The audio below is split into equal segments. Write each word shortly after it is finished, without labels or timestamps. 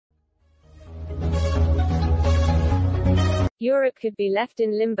Europe could be left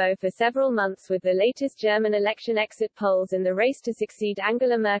in limbo for several months, with the latest German election exit polls in the race to succeed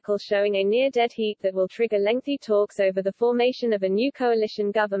Angela Merkel showing a near-dead heat that will trigger lengthy talks over the formation of a new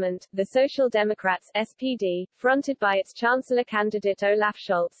coalition government. The Social Democrats (SPD), fronted by its Chancellor candidate Olaf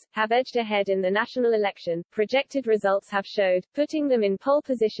Scholz, have edged ahead in the national election, projected results have showed, putting them in pole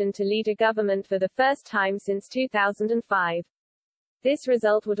position to lead a government for the first time since 2005. This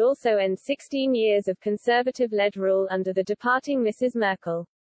result would also end 16 years of conservative-led rule under the departing Mrs. Merkel.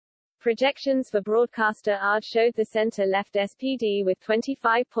 Projections for broadcaster ARD showed the center-left SPD with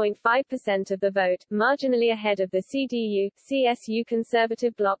 25.5% of the vote, marginally ahead of the CDU-CSU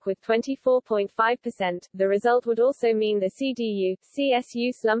conservative bloc with 24.5%. The result would also mean the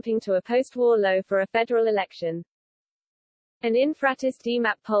CDU-CSU slumping to a post-war low for a federal election. An Infratis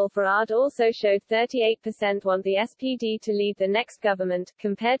DMAP poll for ARD also showed 38% want the SPD to lead the next government,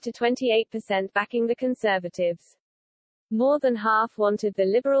 compared to 28% backing the Conservatives. More than half wanted the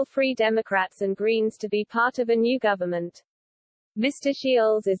Liberal Free Democrats and Greens to be part of a new government. Mr.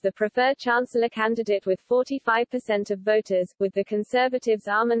 Scholz is the preferred Chancellor candidate with 45% of voters, with the Conservatives'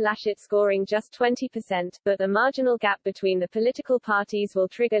 Armin Laschet scoring just 20%, but a marginal gap between the political parties will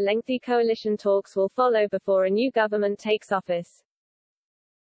trigger lengthy coalition talks will follow before a new government takes office.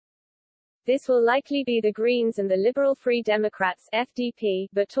 This will likely be the Greens and the Liberal Free Democrats (FDP),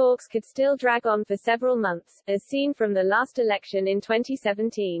 but talks could still drag on for several months, as seen from the last election in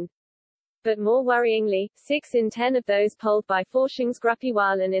 2017. But more worryingly, 6 in 10 of those polled by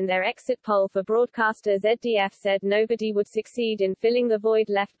Forschungsgruppe in their exit poll for broadcaster ZDF said nobody would succeed in filling the void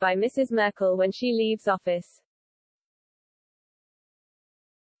left by Mrs. Merkel when she leaves office.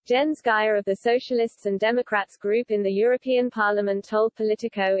 Jens Geier of the Socialists and Democrats group in the European Parliament told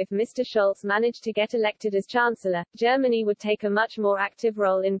Politico if Mr. Scholz managed to get elected as Chancellor, Germany would take a much more active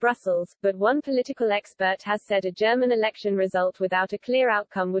role in Brussels, but one political expert has said a German election result without a clear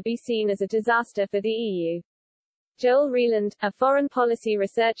outcome would be seen as a disaster for the EU. Joel Rieland, a foreign policy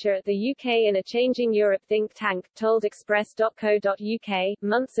researcher at the UK in a Changing Europe think tank, told Express.co.uk,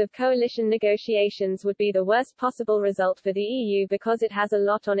 months of coalition negotiations would be the worst possible result for the EU because it has a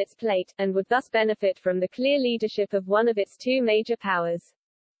lot on its plate, and would thus benefit from the clear leadership of one of its two major powers.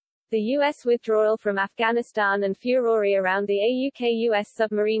 The US withdrawal from Afghanistan and furore around the UK-US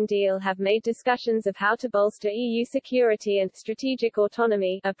submarine deal have made discussions of how to bolster EU security and strategic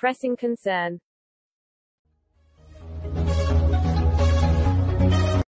autonomy a pressing concern.